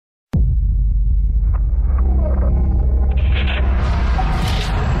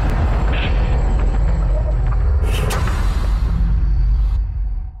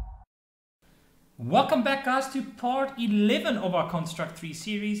to part 11 of our Construct 3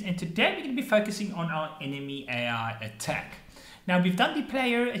 series, and today we're going to be focusing on our enemy AI attack. Now we've done the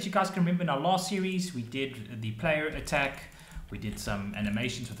player, as you guys can remember in our last series, we did the player attack. We did some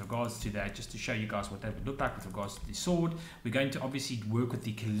animations with regards to that just to show you guys what that would look like with regards to the sword. We're going to obviously work with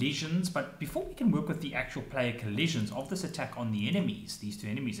the collisions, but before we can work with the actual player collisions of this attack on the enemies, these two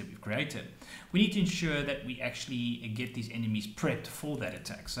enemies that we've created, we need to ensure that we actually get these enemies prepped for that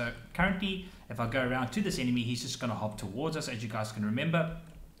attack. So currently, if I go around to this enemy, he's just going to hop towards us, as you guys can remember,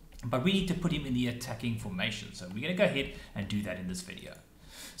 but we need to put him in the attacking formation. So we're going to go ahead and do that in this video.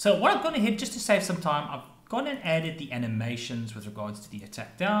 So what I've gone ahead, just to save some time, I've gone and added the animations with regards to the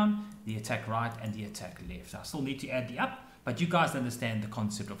attack down, the attack right, and the attack left. I still need to add the up, but you guys understand the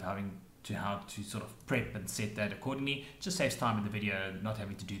concept of how to sort of prep and set that accordingly. It just saves time in the video, not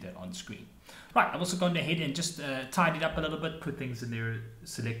having to do that on screen. Right, I've also gone ahead and just tidied up a little bit, put things in their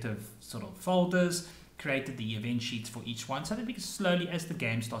selective sort of folders, created the event sheets for each one, so that we can slowly, as the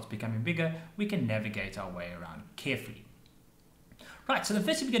game starts becoming bigger, we can navigate our way around carefully. Right, so the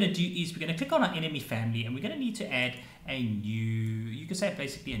first thing we're going to do is we're going to click on our enemy family, and we're going to need to add a new, you can say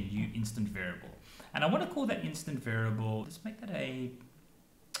basically a new instant variable. And I want to call that instant variable, let's make that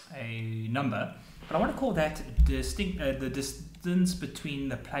a number, but I want to call that the distance between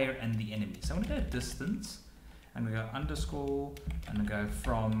the player and the enemy. So I'm going to go distance, and we go underscore, and we go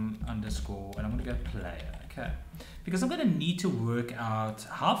from underscore, and I'm going to go player, okay? Because I'm going to need to work out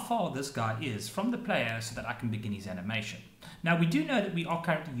how far this guy is from the player so that I can begin his animation. Now we do know that we are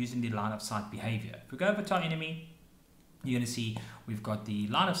currently using the line of sight behavior. If we go over to our enemy, you're going to see we've got the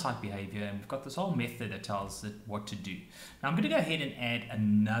line of sight behavior, and we've got this whole method that tells it what to do. Now I'm going to go ahead and add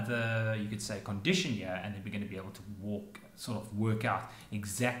another, you could say, condition here, and then we're going to be able to work out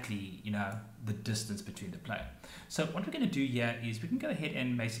exactly, you know, the distance between the player. So what we're going to do here is we can go ahead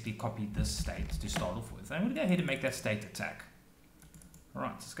and basically copy this state to start off with. And I'm going to go ahead and make that state attack. All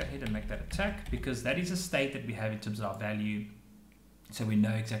right, let's go ahead and make that attack, because that is a state that we have in terms of our value, so we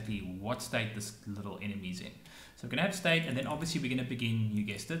know exactly what state this little enemy is in. So we're going to have state, and then obviously we're going to begin, you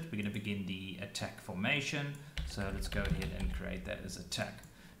guessed it, we're going to begin the attack formation. So let's go ahead and create that as attack.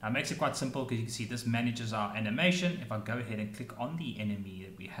 Now it makes it quite simple, because you can see this manages our animation. If I go ahead and click on the enemy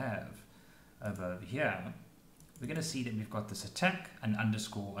that we have over here, we're going to see that we've got this attack, an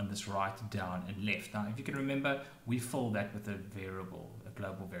underscore, and this right, down, and left. Now, if you can remember, we fill that with a variable, a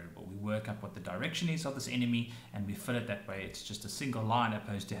global variable. We work up what the direction is of this enemy, and we fill it that way. It's just a single line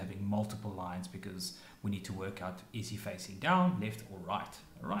opposed to having multiple lines, because we need to work out, is he facing down, left, or right?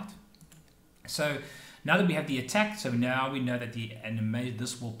 All right. So now that we have the attack, so now we know that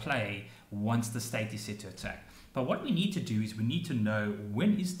this will play once the state is set to attack. But what we need to do is we need to know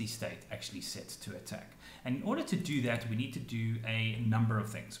when is the state actually set to attack. And in order to do that, we need to do a number of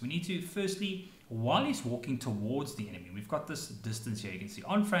things. We need to, firstly, while he's walking towards the enemy, we've got this distance here. You can see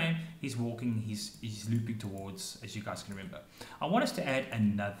on frame, he's walking, he's looping towards, as you guys can remember. I want us to add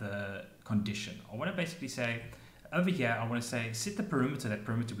another condition. I want to basically say, over here, I want to say, set the perimeter, that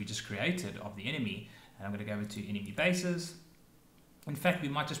perimeter we just created of the enemy. And I'm going to go into enemy bases. In fact, we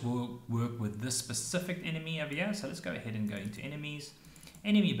might just work with this specific enemy over here. So let's go ahead and go into enemies,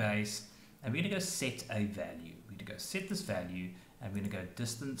 enemy base, and we're going to go set a value. We're going to go set this value, and we're going to go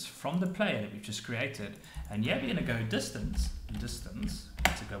distance from the player that we've just created. And yeah, we're going to go distance. It's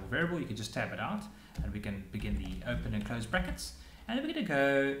a global variable. You can just tab it out, and we can begin the open and close brackets. And then we're going to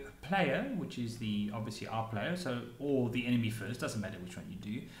go player, which is obviously our player, or the enemy first, doesn't matter which one you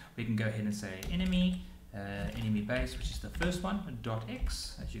do. We can go ahead and say enemy base, which is the first one,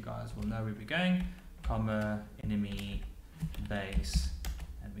 .x, as you guys will know where we're going, comma, enemy base,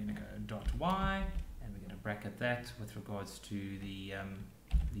 and we're going to go .y, and we're going to bracket that with regards to the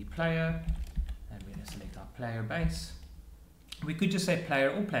player, and we're going to select our player base. We could just say player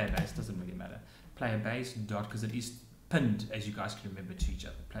or player base, doesn't really matter. Player base because it is pinned, as you guys can remember, to each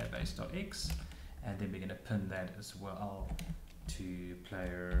other, player base.x, and then we're going to pin that as well to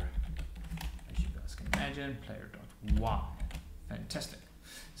player, as you guys can imagine, player.y. Fantastic.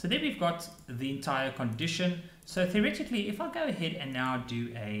 So then we've got the entire condition. So theoretically, if I go ahead and now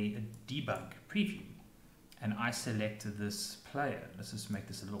do a debug preview, and I select this player, let's just make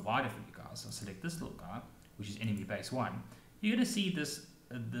this a little wider for you guys. I'll select this little guy, which is enemy base 1. You're going to see this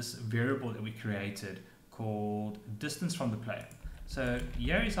variable that we created called distance from the player. So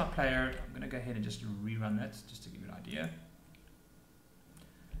here is our player. I'm going to go ahead and just rerun that just to give you an idea.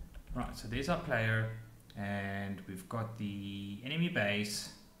 Right, so there's our player, and we've got the enemy base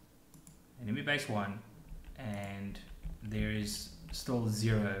 1, and there is still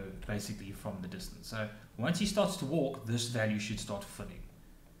 0 basically from the distance. So once he starts to walk, this value should start filling.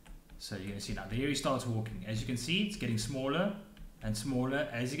 So you're going to see now, there he starts walking. As you can see, it's getting smaller and smaller.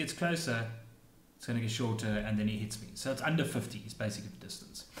 As he gets closer, it's going to get shorter, and then he hits me. So it's under 50 is basically the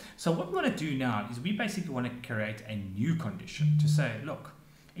distance. So what we want to do now is we basically want to create a new condition to say, look,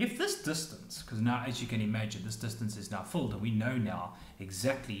 if this distance, because now as you can imagine, this distance is now filled, and we know now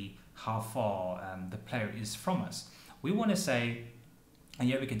exactly how far the player is from us. We want to say, and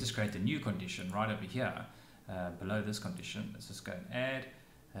here we can just create a new condition right over here, below this condition. Let's just go and add.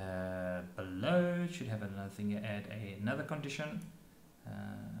 Below should have another thing here, add another condition.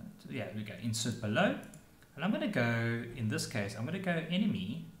 Yeah, we go insert below, and I'm going to go, in this case, I'm going to go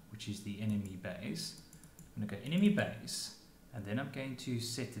enemy, which is the enemy base. I'm going to go enemy base, and then I'm going to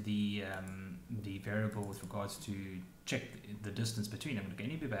set the variable with regards to check the distance between. I'm going to go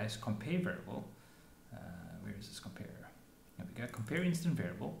enemy base, compare variable. Where is this compare? There we go, compare instant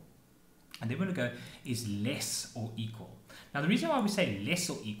variable. And then we're going to go is less or equal. Now the reason why we say less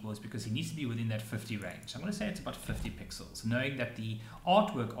or equal is because he needs to be within that 50 range. So I'm going to say it's about 50 pixels, knowing that the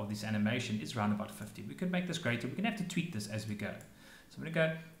artwork of this animation is around about 50. We could make this greater. We're going to have to tweak this as we go. So I'm going to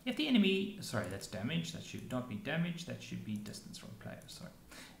go, if the enemy, sorry, that's damage. That should not be damage. That should be distance from player. Sorry.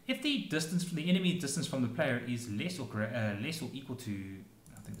 If the distance from the enemy distance from the player is less or equal to,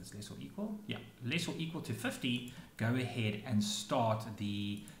 I think that's less or equal. Yeah, less or equal to 50, go ahead and start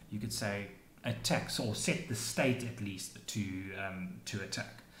the, you could say, attacks, or set the state at least to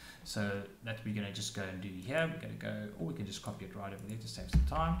attack. So that we're going to just go and do here. We're going to go, or we can just copy it right over there to save some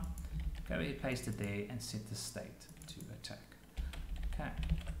time. Go ahead, paste it there, and set the state to attack. Okay.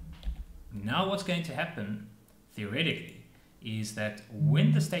 Now what's going to happen, theoretically, is that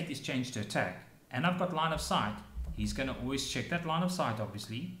when the state is changed to attack, and I've got line of sight, he's going to always check that line of sight,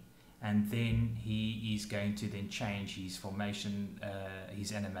 obviously, and then he is going to then change his formation,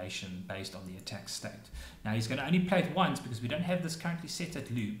 his animation based on the attack state. Now he's going to only play it once because we don't have this currently set at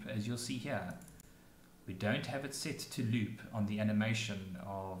loop, as you'll see here. We don't have it set to loop on the animation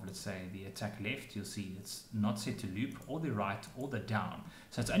of, let's say, the attack left. You'll see it's not set to loop, or the right, or the down.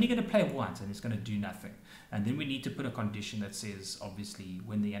 So it's only going to play once, and it's going to do nothing. And then we need to put a condition that says, obviously,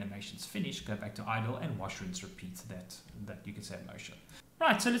 when the animation's finished, go back to idle and wash, rinse, repeat that you can say motion.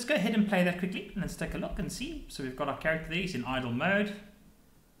 Right, so let's go ahead and play that quickly. Let's take a look and see. So we've got our character there, he's in idle mode.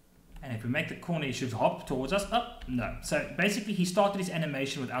 And if we make the corner, he should hop towards us. Oh, no. So basically, he started his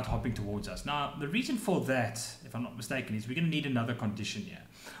animation without hopping towards us. Now, the reason for that, if I'm not mistaken, is we're going to need another condition here.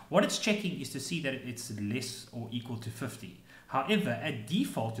 What it's checking is to see that it's less or equal to 50. However, at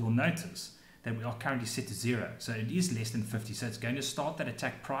default, you'll notice that we are currently set to 0. So it is less than 50. So it's going to start that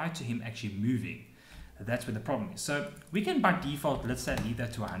attack prior to him actually moving. That's where the problem is. So we can, by default, let's say leave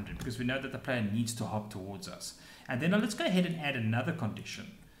that to 100, because we know that the player needs to hop towards us. And then let's go ahead and add another condition.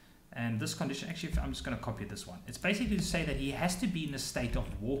 And this condition, actually, I'm just going to copy this one. It's basically to say that he has to be in a state of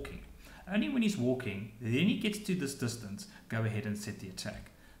walking. Only when he's walking, then he gets to this distance, go ahead and set the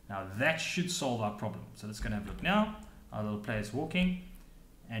attack. Now that should solve our problem. So let's go and have a look now. Our little player is walking,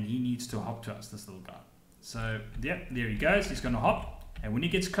 and he needs to hop to us, this little guy. So yeah, there he goes. He's going to hop. And when he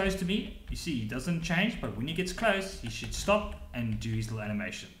gets close to me, you see he doesn't change, but when he gets close, he should stop and do his little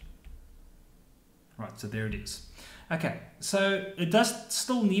animation. Right, so there it is. Okay, so it does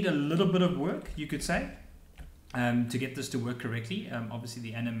still need a little bit of work, you could say, to get this to work correctly. Obviously,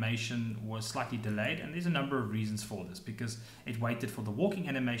 the animation was slightly delayed, and there's a number of reasons for this, because it waited for the walking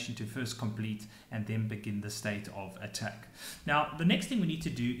animation to first complete and then begin the state of attack. Now, the next thing we need to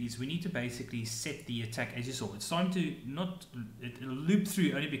do is we need to basically set the attack. As you saw, it's starting to it'll loop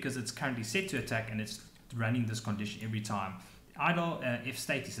through only because it's currently set to attack, and it's running this condition every time. Idle, if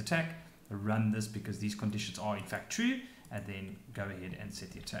state is attack, run this because these conditions are in fact true, and then go ahead and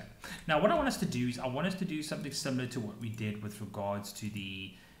set the attack. Now what I want us to do is I want us to do something similar to what we did with regards to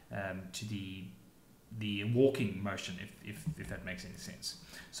the walking motion, if that makes any sense.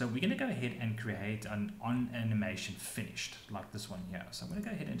 So we're going to go ahead and create an on animation finished, like this one here. So I'm going to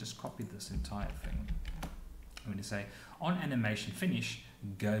go ahead and just copy this entire thing. I'm going to say on animation finish,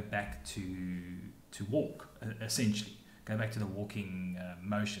 go back to walk, essentially. Go back to the walking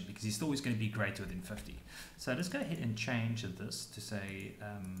motion, because he's always going to be greater than 50. So let's go ahead and change this to say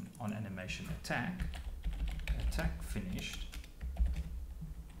on animation attack finished,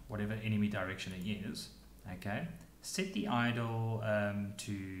 whatever enemy direction it is. Okay, set the idle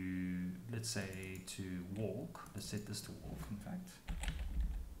to, let's say, to walk. Let's set this to walk, in fact.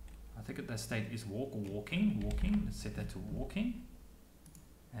 I think the state is walk or walking. Let's set that to walking.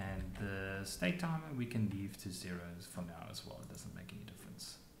 And the state timer we can leave to 0 for now as well. It doesn't make any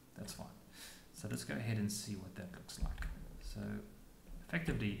difference. That's fine. So let's go ahead and see what that looks like. So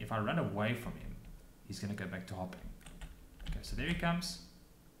effectively, if I run away from him, he's going to go back to hopping. Okay, so there he comes.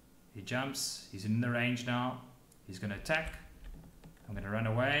 He jumps. He's in the range now. He's going to attack. I'm going to run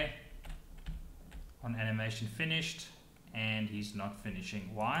away. On animation finished. And he's not finishing.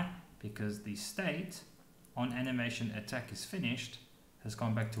 Why? Because the state on animation attack is finished has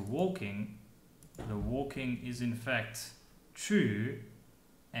gone back to walking. The walking is in fact true.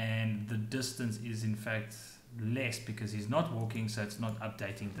 And the distance is in fact less because he's not walking, so it's not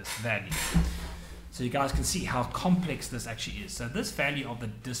updating this value. So you guys can see how complex this actually is. So this value of the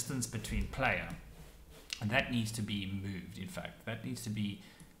distance between player, and that needs to be moved. In fact, that needs to be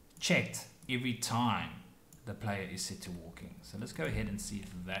checked every time the player is set to walking. So let's go ahead and see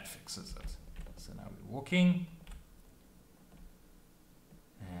if that fixes it. So now we're walking,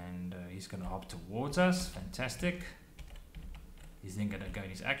 and he's going to hop towards us. Fantastic. He's then going to go in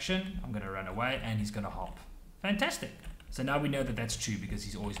his action. I'm going to run away, and he's going to hop. Fantastic. So now we know that that's true because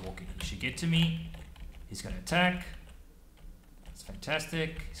he's always walking. He should get to me. He's going to attack. That's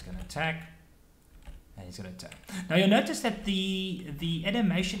fantastic. He's going to attack. And he's going to attack. Now you'll notice that the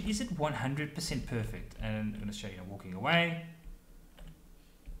animation isn't 100% perfect. And I'm going to show you walking away.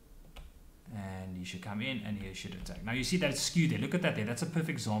 And he should come in and he should attack. Now you see that it's skewed there. Look at that there. That's a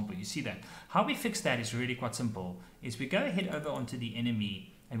perfect example. You see that. How we fix that is really quite simple. Is we go ahead over onto the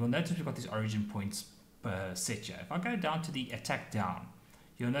enemy and we'll notice we've got these origin points per set here. If I go down to the attack down,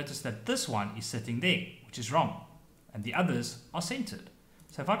 you'll notice that this one is sitting there, which is wrong. And the others are centered.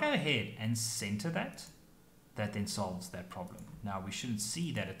 So if I go ahead and center that, that then solves that problem. Now we shouldn't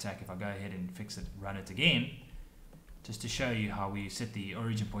see that attack if I go ahead and fix it, run it again. Just to show you how we set the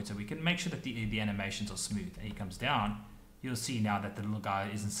origin point so we can make sure that the animations are smooth. And he comes down, you'll see now that the little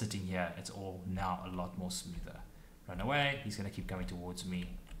guy isn't sitting here. It's all now a lot more smoother. Run away, he's going to keep coming towards me.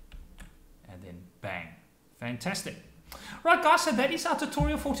 And then bang. Fantastic. Right guys, so that is our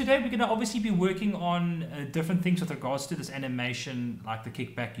tutorial for today. We're going to obviously be working on different things with regards to this animation, like the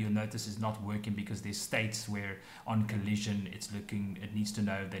kickback. You'll notice is not working because there's states where on collision it needs to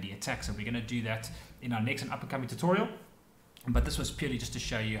know that he attacks. So we're going to do that in our next and up and coming tutorial. But this was purely just to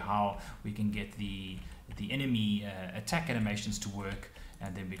show you how we can get the enemy attack animations to work.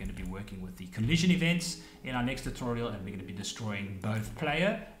 And then we're going to be working with the collision events in our next tutorial, and we're going to be destroying both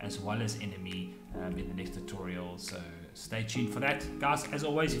player as well as enemy in the next tutorial. So stay tuned for that. Guys, as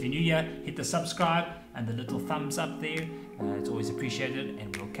always, if you're new here, hit the subscribe and the little thumbs up there. It's always appreciated,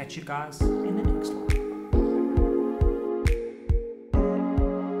 and we'll catch you guys in the next one.